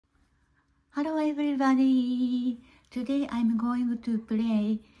Hello everybody! Today I'm going to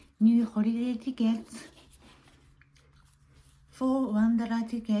play new holiday tickets. For $1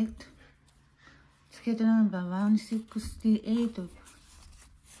 ticket, ticket number 168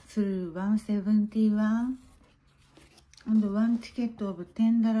 through 171, and one ticket of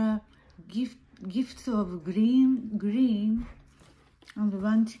 $10 gifts of green, and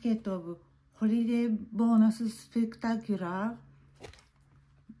one ticket of holiday bonus spectacular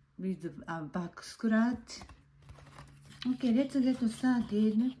with a back scratch. Okay, let's get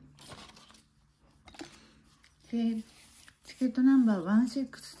started. Okay, ticket number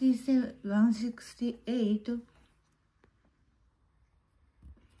 168.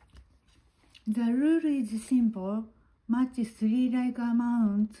 The rule is simple. Match 3 like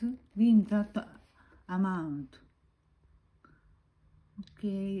amounts, win that amount.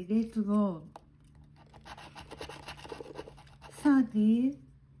 Okay, let's go. 30,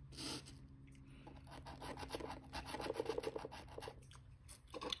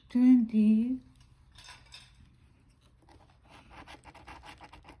 20,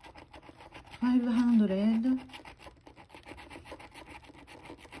 500,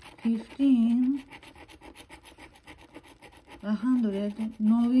 15, 100,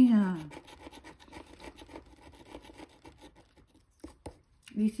 no winner.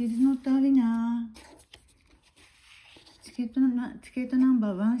 This is not a winner. Ticket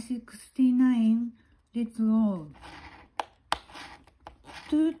number 169. Let's go.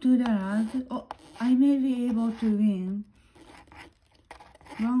 $2. Oh, I may be able to win.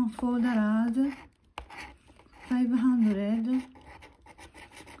 $4. 500.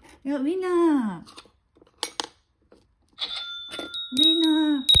 Yeah, winner!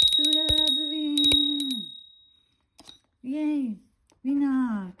 Winner! $2 win! Yay!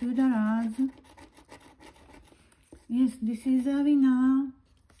 Winner! $2. Yes, this is a winner.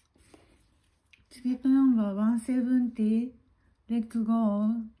 Ticket number 170. Let's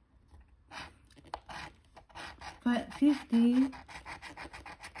go. 50,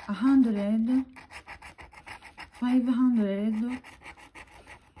 100, 500,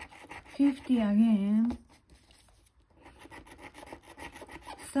 50 again,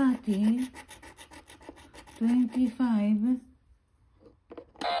 30, 25.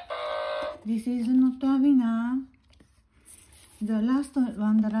 This is not a winner. The last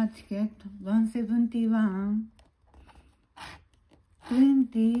 $1 ticket, 171.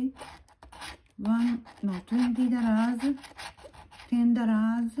 20, $10,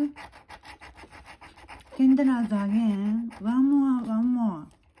 $10 again, one more,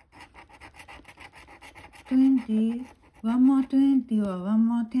 20, one more 20 or one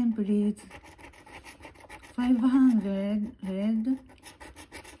more 10 please, 500, red.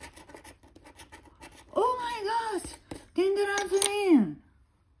 Oh my gosh, $10 win!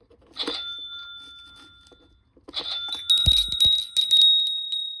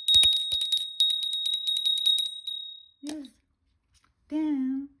 Yes,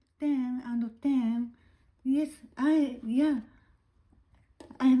 10, 10, and 10. Yes,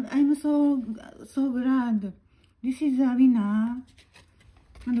 I'm so glad. This is a winner.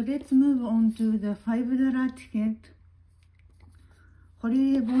 And let's move on to the $5 ticket.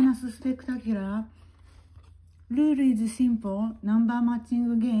 Holiday bonus spectacular. Rule is simple. Number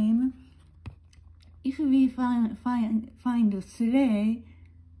matching game. If we find sleigh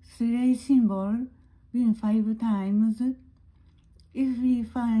symbol, win 5 times. If we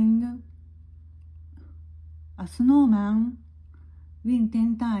find a snowman, win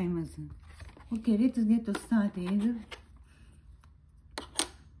 10 times. Okay, let's get started.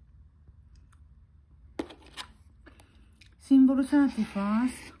 Symbol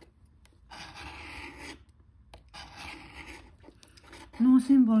 31st. No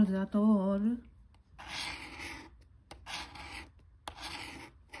symbols at all.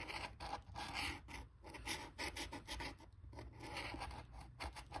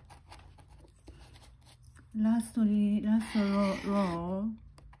 Last row.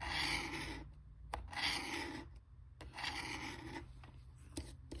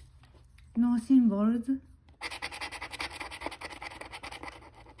 No symbols.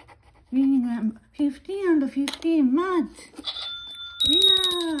 Winning 15 and 15 match.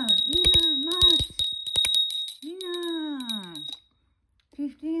 Winner, match. Winner.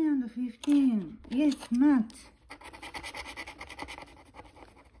 15 and 15. Yes, match.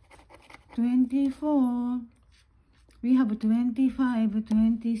 24. We have 25,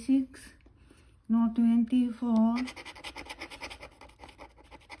 26. No, 24.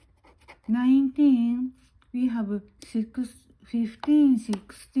 19. We have 15,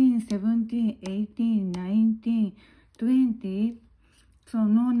 16, 17, 18, 19, 20. So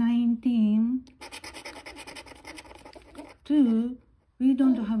no 19. 2. We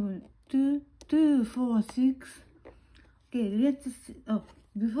don't have 2, 2, 4, 6. Okay, let's see. Oh,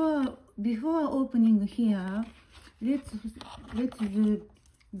 before opening here, let's do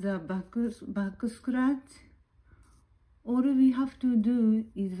the back scratch. All we have to do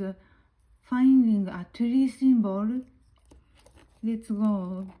is finding a tree symbol. Let's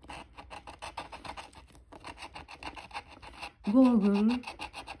go. Goggle,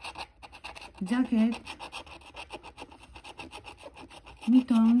 jacket,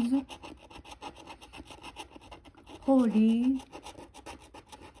 mittens, hoodie,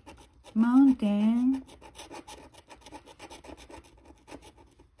 mountain,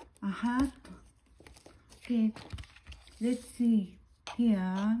 a hat. Okay, let's see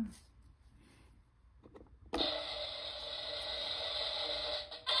here.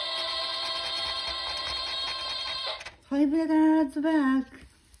 $5 back,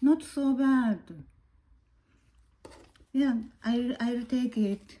 not so bad. Yeah, I'll take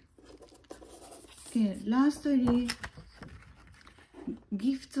it. Okay, lastly,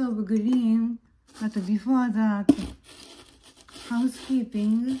 gifts of green, but before that,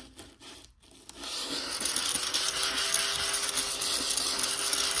 housekeeping.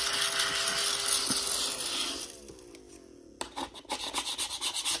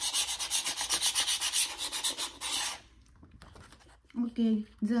 Okay,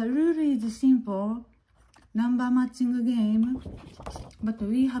 the rule is simple, number matching game, but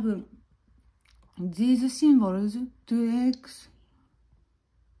we have these symbols: 2x,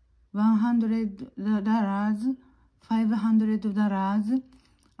 $100, $500,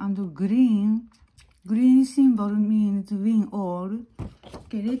 and green. Green symbol means win all.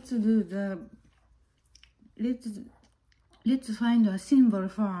 Okay, let's find a symbol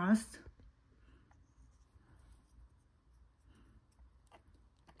first.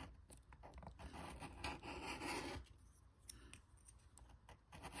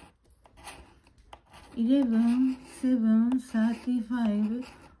 $11, $7, $35,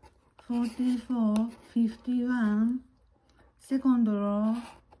 $44, $51. Second row.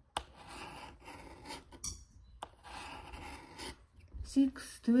 $6,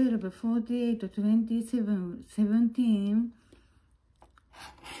 $12, $48, $27, $17.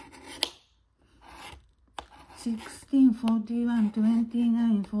 $16, $41,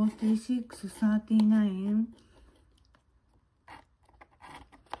 $29, $46, $39.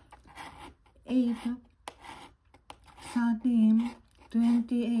 $8, $13,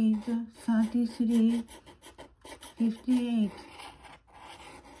 $28, $33, $58.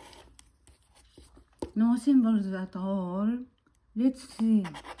 No symbols at all. Let's see.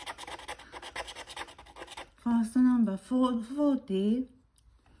 First number 40.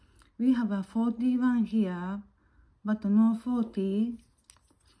 We have a 41 here, but no 40.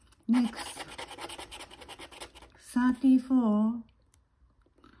 Next, 34.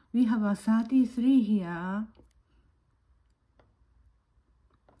 We have a 33 here,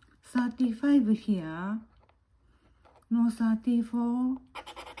 35 here, no 34,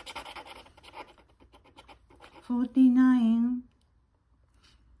 49.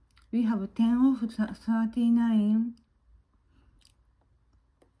 We have 10 of 39,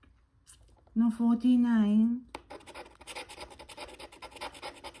 no 49,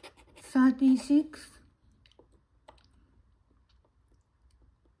 36.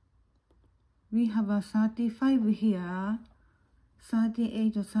 We have a 35 here,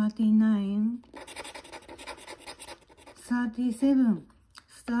 38 or 39, 37,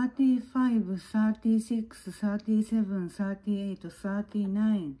 35, 36, 37, 38,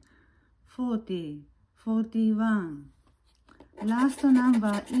 39, 40, 41. Last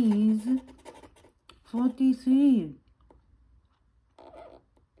number is 43.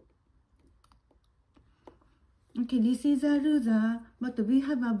 Okay, this is a loser, but we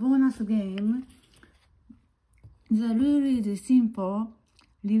have a bonus game. The rule is simple: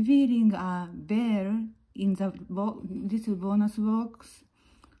 revealing a bear in this bonus box,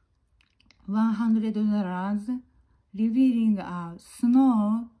 $100. Revealing a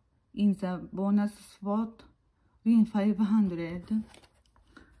snow in the bonus spot, win $500.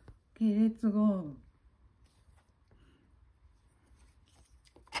 Okay, let's go.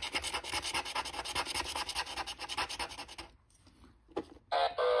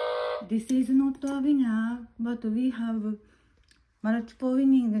 This is not a winner, but we have multiple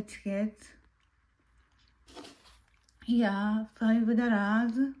winning tickets. Here,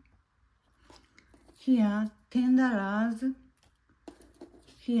 $5. Here, $10.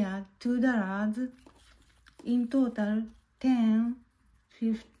 Here, $2. In total, 10,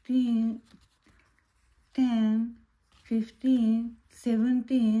 15, 10, 15,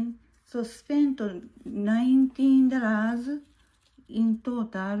 17. So spent $19 in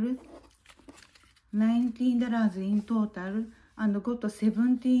total. $19 in total and got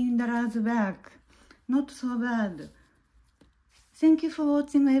 $17 back. Not so bad. Thank you for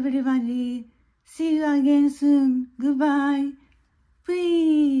watching, everybody. See you again soon. Goodbye.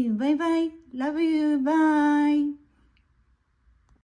 Bye bye. Love you. Bye.